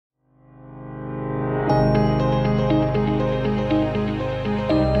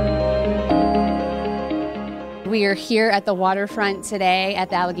We are here at the waterfront today at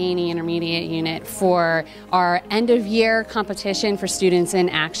the Allegheny Intermediate Unit for our end-of-year competition for Students in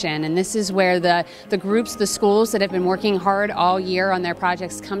Action. And this is where the groups, the schools that have been working hard all year on their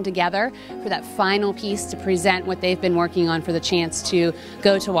projects come together for that final piece to present what they've been working on for the chance to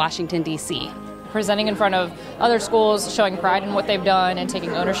go to Washington, D.C. Presenting in front of other schools, showing pride in what they've done and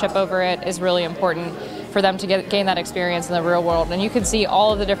taking ownership over it is really important for them to gain that experience in the real world. And you can see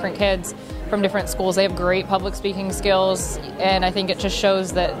all of the different kids from different schools. They have great public speaking skills, and I think it just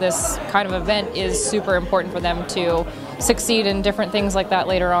shows that this kind of event is super important for them to succeed in different things like that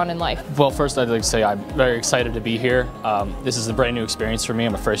later on in life. Well, first I'd like to say I'm very excited to be here. This is a brand new experience for me.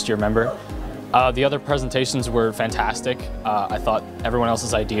 I'm a first-year member. The other presentations were fantastic. I thought everyone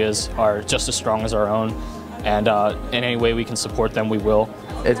else's ideas are just as strong as our own, and in any way we can support them, we will.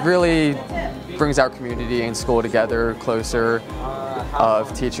 It really brings our community and school together closer,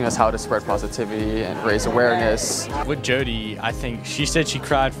 of teaching us how to spread positivity and raise awareness. With Jody, I think she said she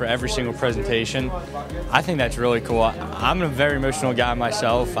cried for every single presentation. I think that's really cool. I'm a very emotional guy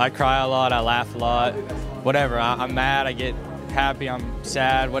myself. I cry a lot, I laugh a lot, whatever. I'm mad, I get happy, I'm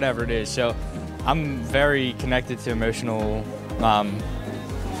sad, whatever it is. So I'm very connected to emotional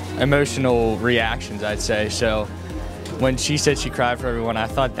reactions, I'd say. So when she said she cried for everyone, I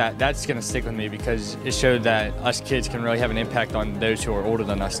thought that's going to stick with me because it showed that us kids can really have an impact on those who are older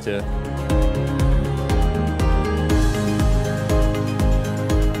than us too.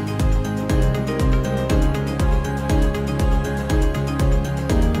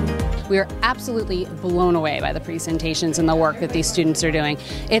 We are absolutely blown away by the presentations and the work that these students are doing.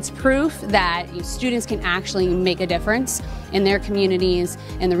 It's proof that students can actually make a difference in their communities,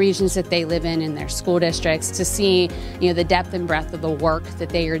 in the regions that they live in their school districts. To see the depth and breadth of the work that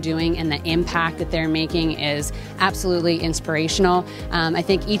they are doing and the impact that they're making is absolutely inspirational. I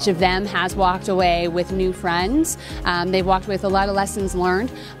think each of them has walked away with new friends. They've walked with a lot of lessons learned,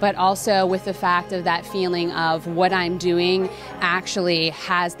 but also with the fact of that feeling of what I'm doing actually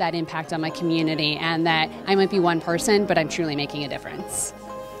has that impact on my community, and that I might be one person, but I'm truly making a difference.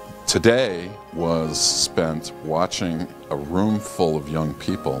 Today was spent watching a room full of young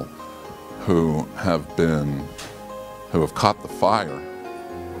people who have caught the fire,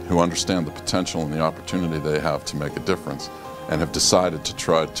 who understand the potential and the opportunity they have to make a difference, and have decided to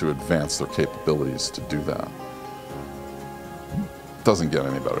try to advance their capabilities to do that. It doesn't get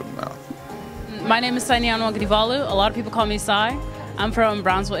any better than that. My name is Sainiano Agrivalu. A lot of people call me Sai. I'm from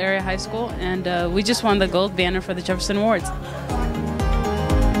Brownsville Area High School, and we just won the gold banner for the Jefferson Awards.